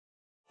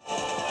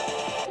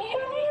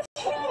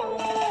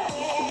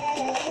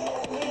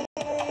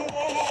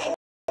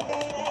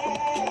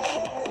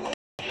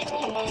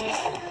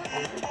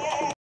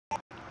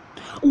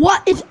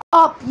What is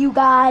up, you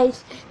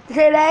guys?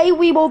 Today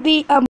we will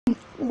be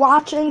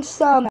watching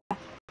some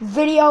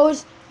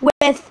videos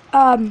with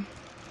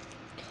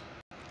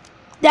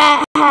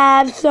that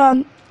have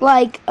some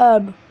like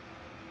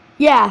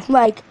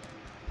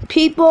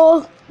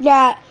people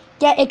that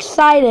get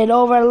excited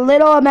over a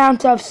little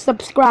amount of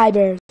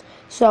subscribers.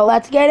 So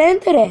let's get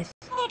into this.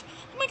 Oh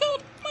my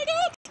god! Oh my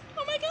god!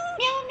 Oh my god!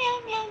 Meow meow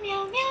meow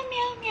meow meow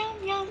meow meow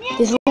meow meow.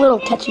 There's a little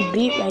catchy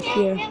beat right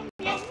here.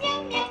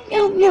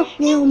 Meow meow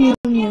meow meow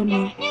meow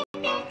meow.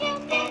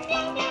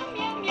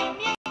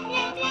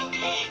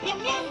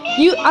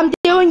 I'm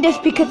doing this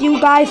because you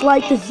guys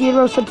like the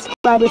 0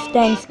 subscribers.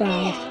 Thanks,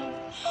 guys.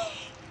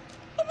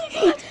 Oh my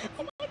god!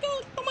 Oh my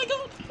god! Oh my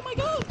god! Oh my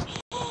god!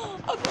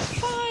 I've got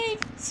 5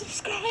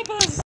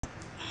 subscribers.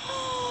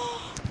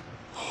 Oh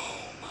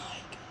my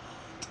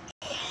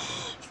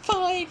god!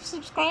 5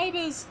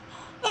 subscribers.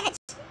 That's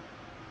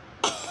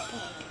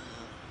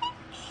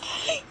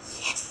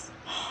yes.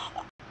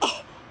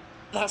 Oh,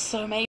 that's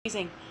so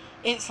amazing.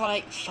 It's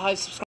like 5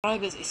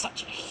 subscribers. It's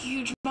such a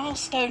huge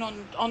milestone on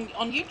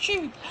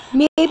YouTube.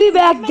 Maybe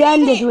back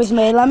then this was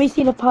made. Let me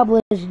see the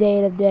published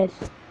date of this.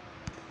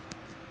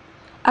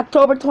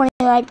 October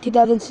 29th,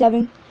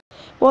 2007.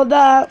 Well,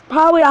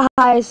 probably the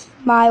highest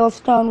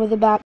milestone was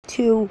about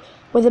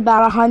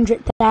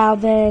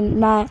 100,000,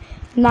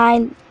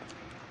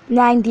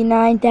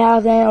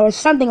 99,000 or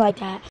something like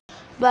that.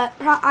 But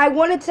I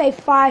wouldn't say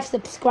 5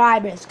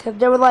 subscribers because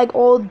there were like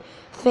old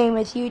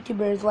famous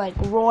YouTubers like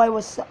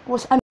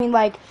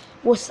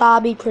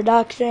Wasabi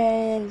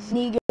Productions,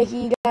 Niga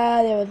Higa.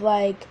 There was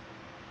like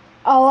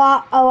a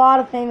lot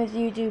of famous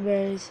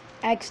YouTubers,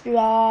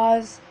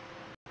 Extras,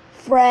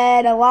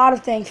 Fred, a lot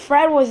of things.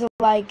 Fred was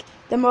like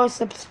the most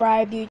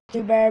subscribed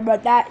YouTuber,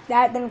 but that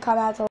didn't come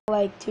out till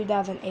like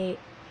 2008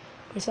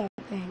 or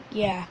something.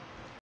 Yeah.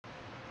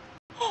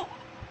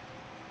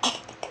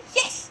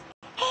 Yes.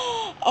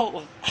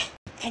 Oh,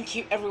 thank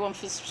you everyone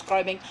for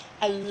subscribing.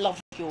 I love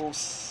you all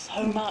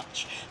so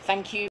much.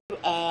 Thank you.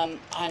 And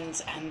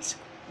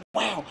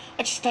wow,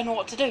 I just don't know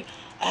what to do.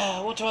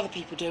 What do other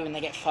people do when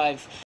they get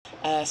 5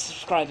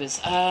 subscribers?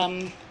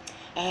 I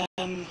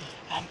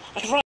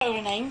could write all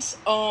the names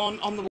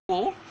on the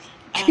wall,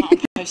 on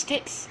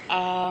post-its.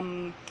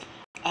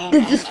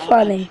 This is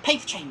funny.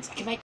 Paper chains. I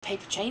can make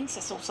paper chains.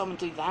 I saw someone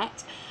do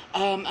that.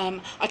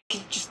 I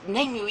can just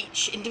name you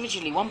each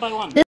individually, one by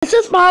one. This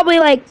is probably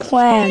like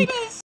planned.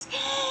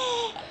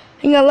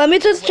 Hang on, let me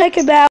just check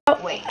about.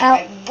 Wait,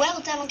 right. Well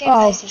done on getting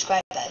 5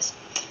 subscribers.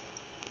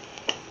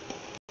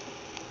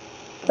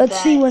 Let's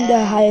see when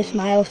the highest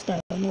milestone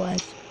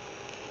was.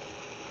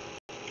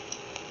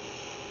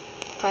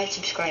 5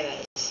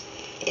 subscribers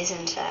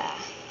isn't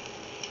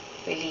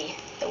really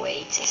the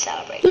way to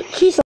celebrate.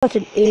 She's such an I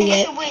think you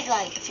idiot. should wait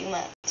like a few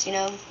months, you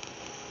know?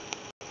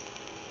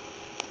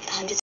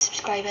 100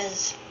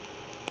 subscribers,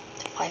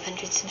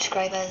 500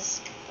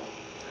 subscribers.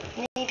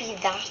 Maybe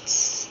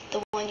that's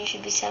the one you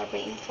should be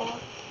celebrating for.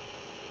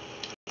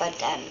 But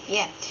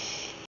yeah,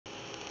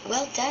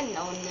 well done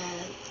on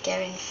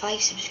getting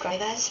 5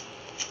 subscribers.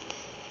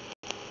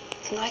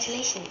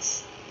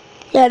 Congratulations.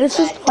 Yeah, this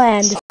is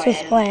planned. This was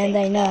planned,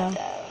 I know.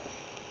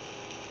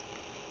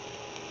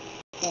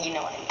 You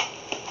know what I mean.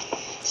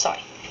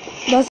 Sorry.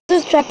 Let's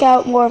just check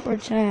out more of her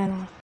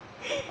channel.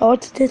 Oh,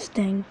 it's this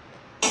thing.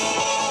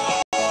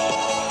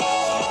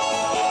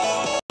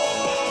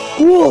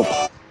 Whoa!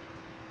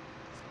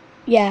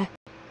 Yeah.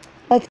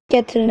 Let's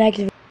get to the next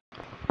video.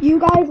 You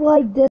guys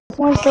like this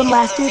one from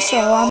last year, so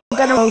I'm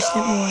gonna roast it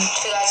more.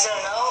 If you guys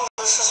don't know,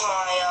 this is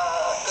my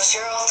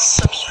 0th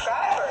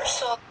subscriber,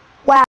 so...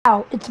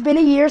 Wow, it's been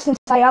a year since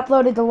I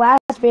uploaded the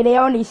last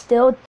video and he's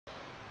still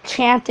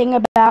chanting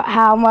about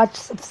how much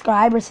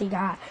subscribers he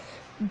got.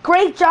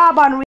 Great job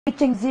on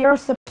reaching 0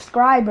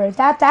 subscribers.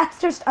 That's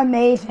just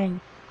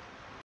amazing.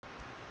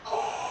 I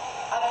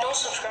have no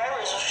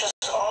subscribers, which is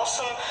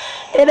awesome.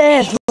 It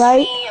is,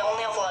 right? I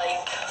only have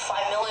like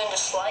 5 million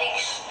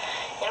dislikes.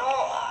 You know,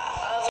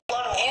 I have a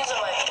lot of views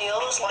on my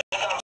videos, like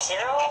I'm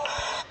 0.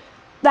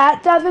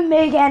 That doesn't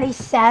make any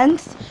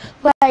sense.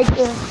 Like,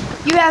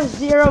 if you have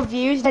 0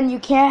 views, then you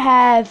can't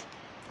have,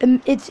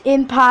 it's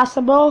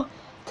impossible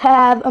to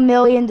have 1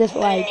 million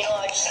dislikes. And, you know,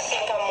 I just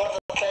think I'm one of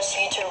the best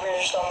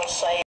YouTubers on the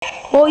site.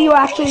 Well, you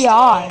actually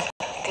are.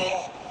 Good.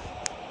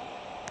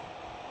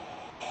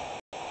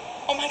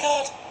 Oh my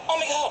god! Oh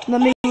my god!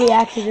 Let me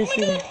react to this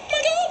video.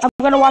 I'm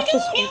gonna watch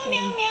this whole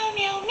thing.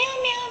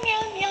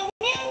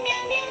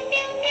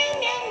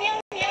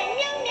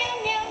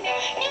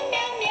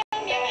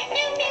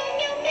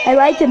 I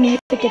like the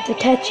music, it's a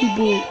catchy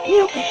beat.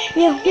 Meow,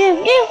 meow, meow,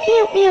 meow, meow,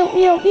 meow,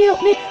 meow, meow,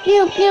 meow,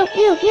 meow, meow,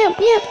 meow, meow,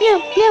 meow,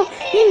 meow,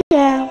 meow,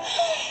 meow.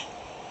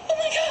 Oh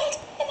my god!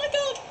 Oh my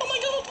god! Oh my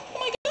god! Oh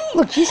my god!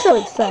 Look, she's so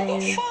I've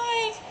excited.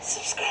 got 5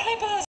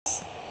 subscribers!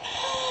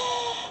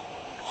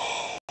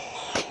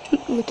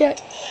 Look at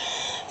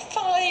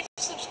 5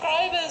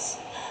 subscribers!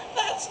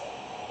 That's...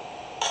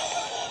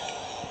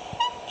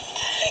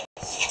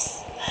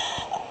 yes!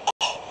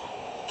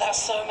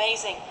 That's so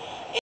amazing.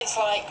 It's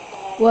like...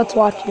 Let's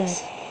watch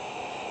this.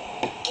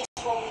 Guess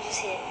what we just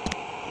hit?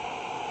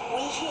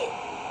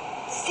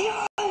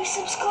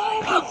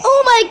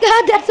 Oh my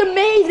god, that's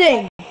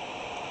amazing!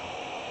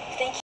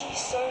 Thank you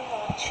so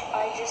much.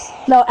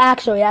 No,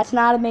 actually, that's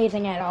not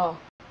amazing at all.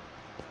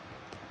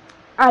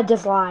 I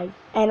just lied.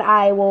 And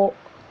I will...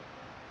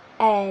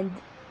 And,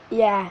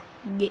 yeah,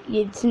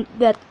 it's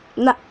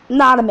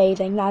not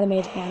amazing. Not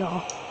amazing at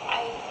all.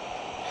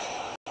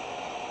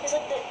 It's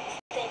like the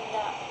thing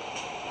that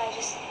I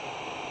just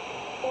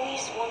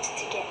always wanted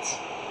to get.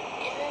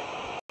 And then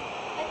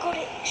I got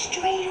it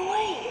straight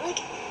away. Like,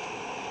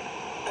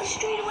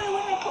 straight away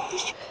when I put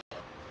this...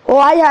 Well,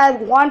 I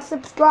had one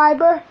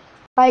subscriber,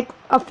 like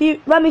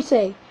let me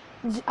see.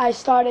 I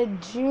started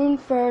June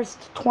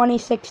 1st,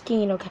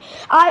 2016, okay.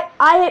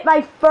 I hit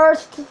my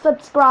first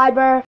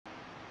subscriber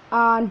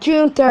on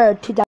June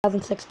 3rd,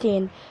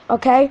 2016,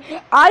 okay.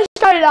 I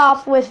started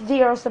off with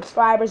 0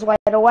 subscribers right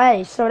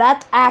away, so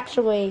that's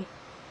actually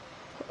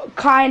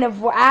kind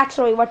of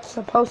what's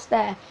supposed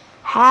to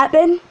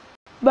happen.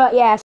 But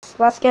yes,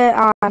 let's get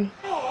on. Boom!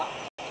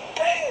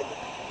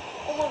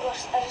 Oh my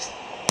gosh,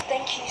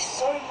 thank you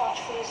so much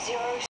for the 0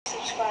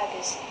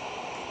 subscribers.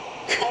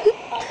 I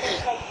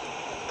think, like...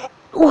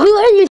 Who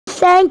are you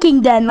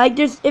thanking then? Like,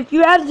 if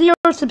you have 0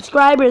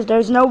 subscribers,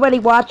 there's nobody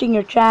watching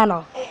your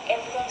channel.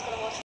 Everyone's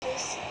gonna watch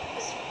this?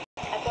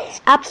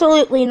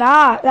 Absolutely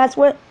not. That's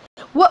what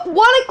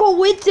a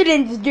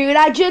coincidence, dude.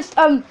 I just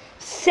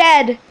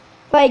said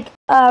like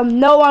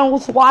no one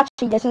was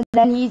watching this, and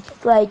then he's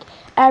like,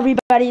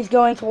 everybody's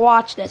going to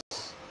watch this.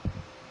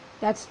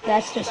 That's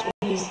just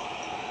weird.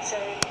 So,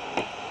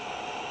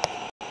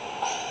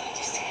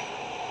 just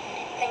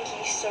thank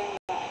you so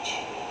much.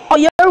 Oh,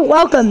 you're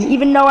welcome.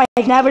 Even though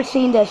I've never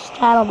seen this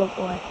channel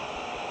before,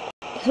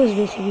 this is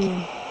just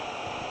weird.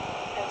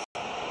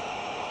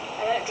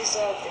 I don't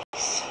deserve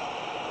this,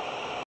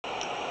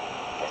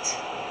 but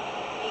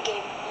you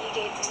gave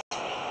this to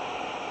me,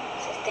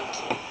 so thank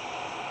you.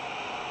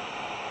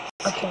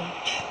 Okay.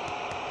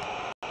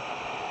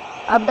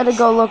 I'm gonna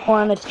go look more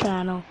on his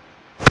channel.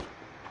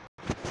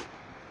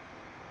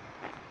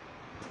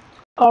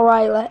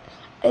 Alright,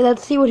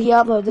 let's see what he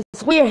uploads.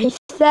 It's weird. He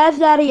says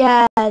that he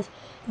has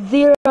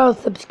 0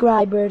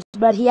 subscribers,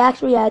 but he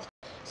actually has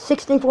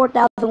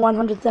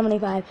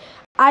 64,175.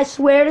 I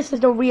swear this is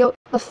the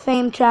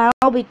same channel,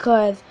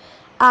 because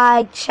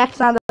I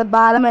checked on the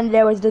bottom and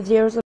there was the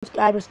 0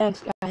 subscribers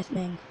thanks guys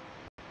thing.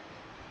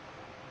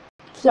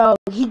 So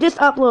he just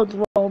uploads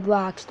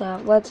Roblox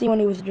stuff. Let's see when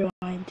he was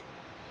joined.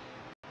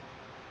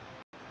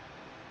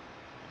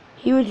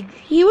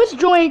 He was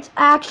joined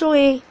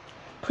actually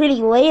pretty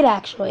late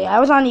actually. I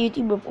was on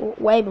YouTube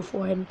way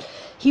before him.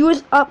 He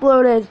was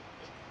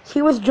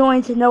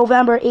joined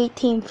November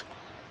 18th,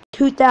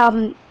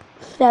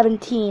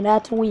 2017.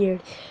 That's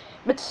weird.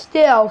 But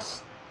still,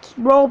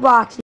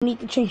 Roblox, you need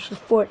to change to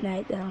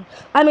Fortnite though.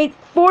 I mean,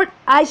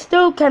 I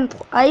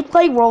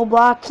play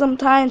Roblox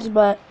sometimes,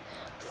 but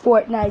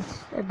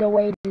Fortnite's the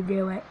way to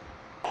do it.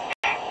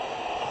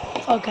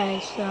 Okay,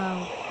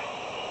 so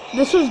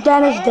this was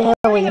Dennis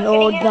Daly, an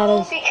old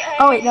Dennis.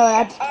 Oh wait, no,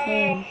 that's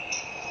him.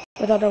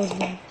 I thought that was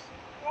Dennis.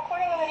 I'm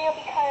recording a video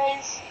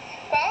because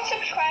Grandma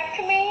subscribed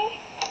to me,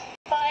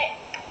 but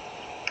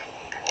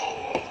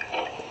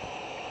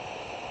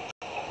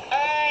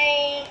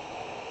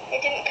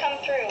it didn't come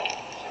through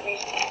for some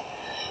reason.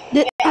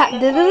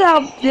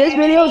 This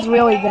video is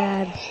really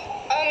bad.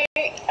 I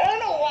don't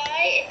know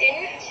why it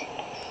didn't,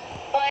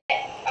 but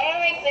I'm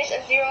gonna make this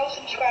a 0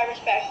 subscriber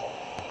special.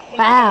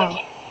 Wow.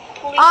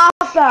 Please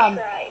Awesome.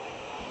 subscribe.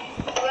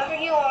 Whoever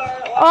you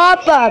are,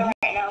 Awesome.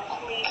 right now,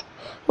 please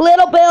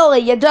Little Billy,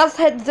 you just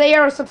hit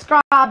 0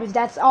 subscribers.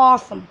 That's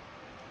awesome.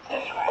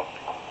 subscribe.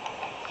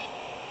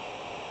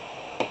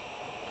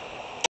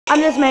 I'm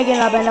just making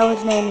it up. I know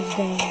his name is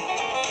Dan.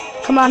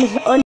 Come on, it's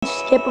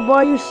unskippable.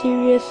 Are you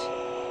serious?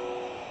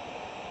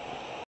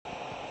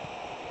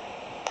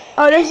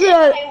 Oh, this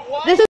is.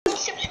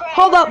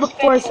 Hold up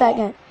for a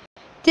second.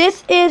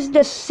 This is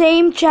the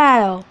same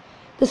channel,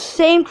 the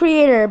same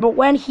creator, but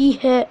when he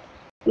hit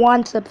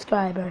 1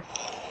 subscriber.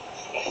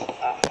 This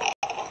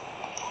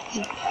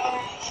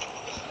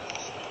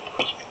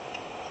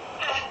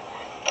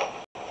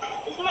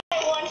is my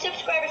 1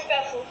 subscriber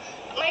special.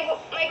 My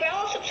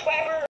grandma's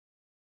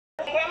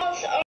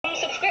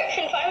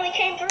subscription finally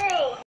came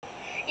through.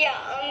 Yeah,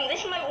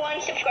 this is my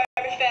 1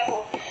 subscriber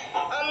special.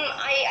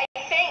 I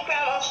thank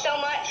Grandma so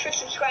much for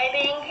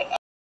subscribing,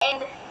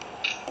 and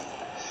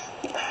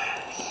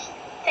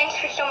thanks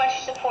for so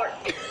much support.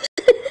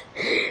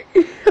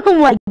 Oh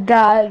my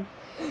god.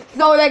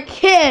 So the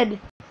kid's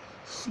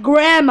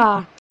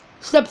grandma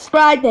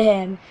subscribed to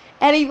him,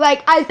 and he's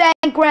like, I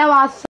thank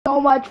Grandma so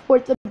much for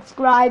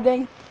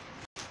subscribing,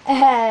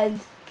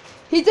 and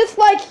he's just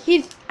like,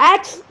 he's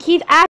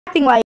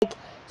acting like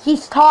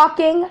he's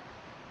talking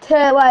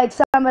to like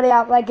somebody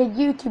else, like a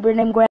YouTuber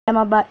named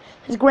Grandma, but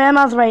his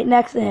grandma's right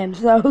next to him,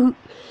 so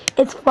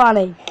it's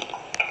funny.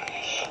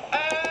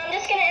 I'm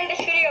just gonna end this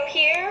video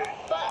here,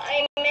 but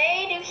I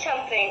may do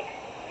something.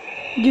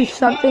 Do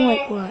something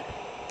like what?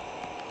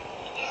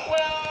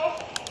 Well,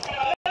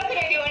 I'm not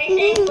gonna do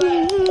anything, but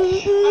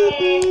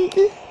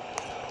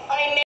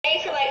I may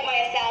for like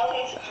my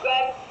 1,000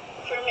 subscribers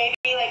for maybe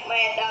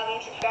my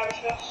 1,000 subscribers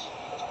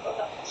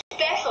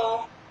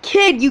special.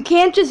 Kid, you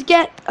can't just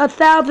get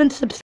 1,000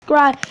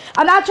 subscribers.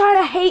 I'm not trying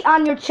to hate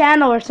on your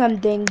channel or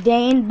something,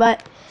 Dane,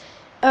 but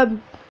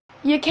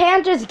you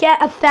can't just get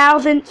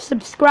 1,000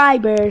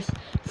 subscribers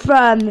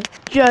from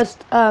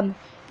just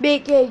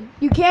making.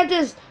 You can't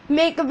just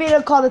make a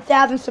video called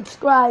 1,000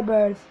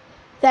 subscribers.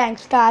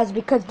 Thanks, guys,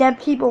 because then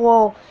people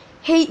will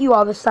hate you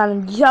all of a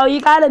sudden. So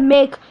you gotta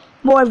make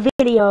more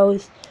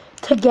videos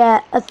to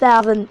get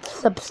 1,000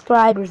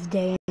 subscribers,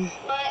 Dane. But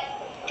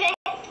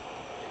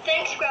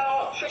thanks,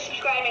 Growl, for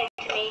subscribing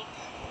to me.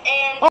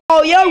 And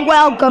Oh, you're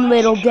welcome,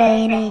 little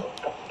Danny.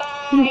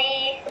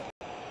 Bye.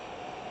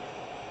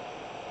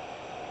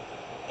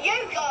 Yo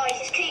guys,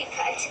 it's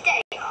Cooper, and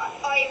today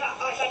I've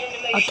had an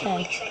emotional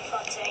week so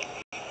far today.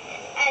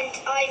 And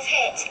I've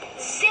hit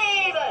 0,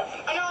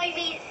 and I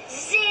mean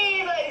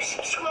 0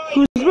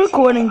 subscribers. Who's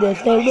recording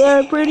this?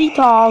 They're pretty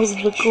tall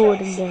who's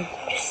recording this.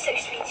 I'm just so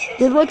speechless.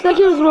 It looks like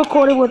he was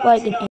recording with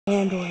like an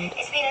Android.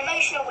 It's been an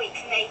emotional week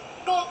for me.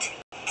 Good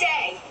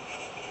day.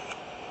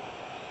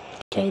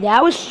 Okay,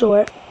 that was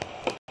short.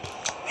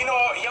 You know,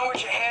 young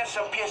with your hands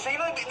up here. See,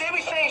 look, they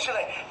be saying shit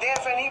like, damn,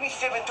 fan, he be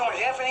sipping too much.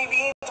 Damn, fan, he be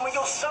eating too much.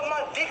 Yo, suck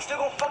my dick, still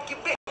gonna fuck your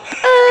bitch.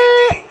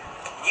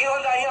 You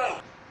don't die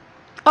young.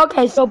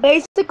 Okay, so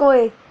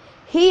basically,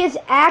 he is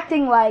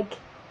acting like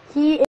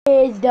he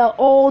is the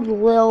old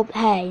Lil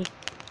Hey.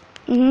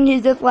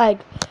 He's just like,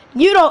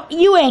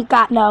 you ain't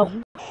got no.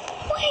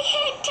 We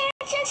hit 10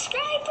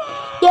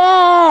 subscribers.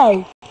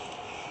 Yay!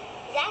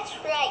 That's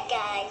right,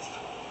 guys.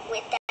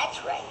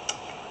 That's right.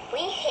 We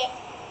hit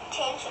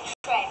 10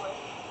 subscribers.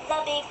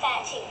 The big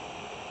fat 2.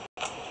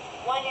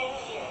 1 and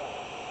 0.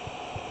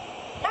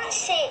 Not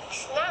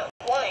 6, not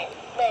 1,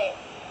 but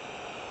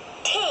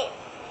 10.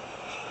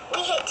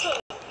 We hit 10.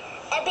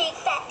 A big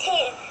fat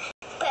 10.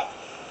 But,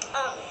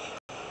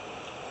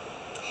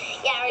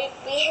 yeah,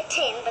 we hit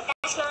 10, but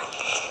that's not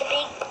the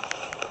big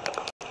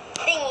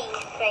thingy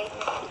right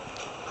now.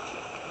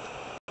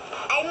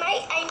 I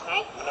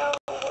might know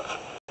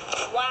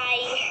why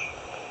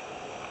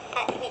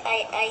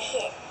I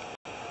hit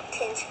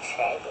 10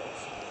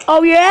 subscribers.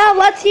 Oh yeah,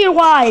 let's hear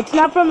why. It's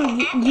not from a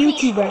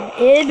YouTuber,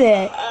 is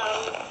it?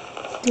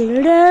 At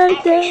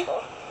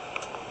preschool.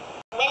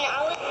 When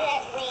I was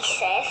at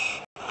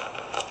recess,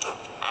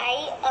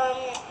 I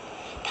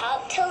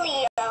talked to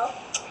Leo.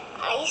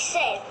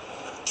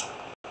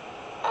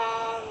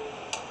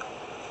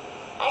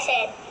 I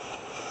said,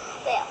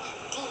 well,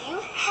 do you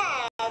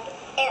have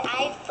an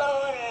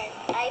iPhone or an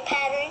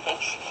iPad or anything?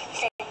 He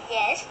said,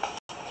 yes.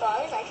 So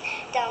I was like,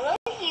 download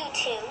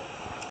YouTube,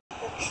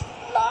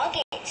 log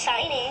in,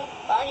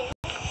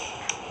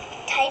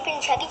 type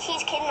in Chuck E.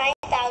 Cheese Kid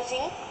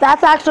 9000.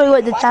 That's actually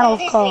what the channel is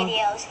Watch called.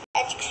 videos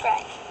and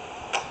subscribe.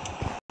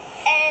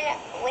 And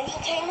when he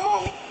came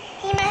home,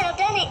 he might have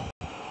done it.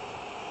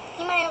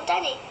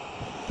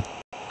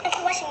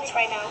 I'm watching this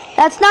right now.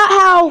 That's not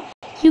how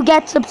you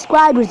get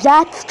subscribers.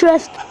 That's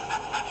just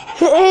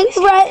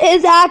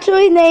his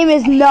actual name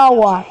is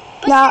Noah,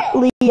 not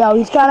Leo.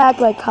 He's trying to act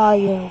like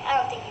Caillou. I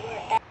don't think you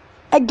heard that.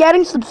 And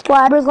getting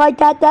subscribers like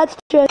that, that's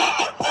just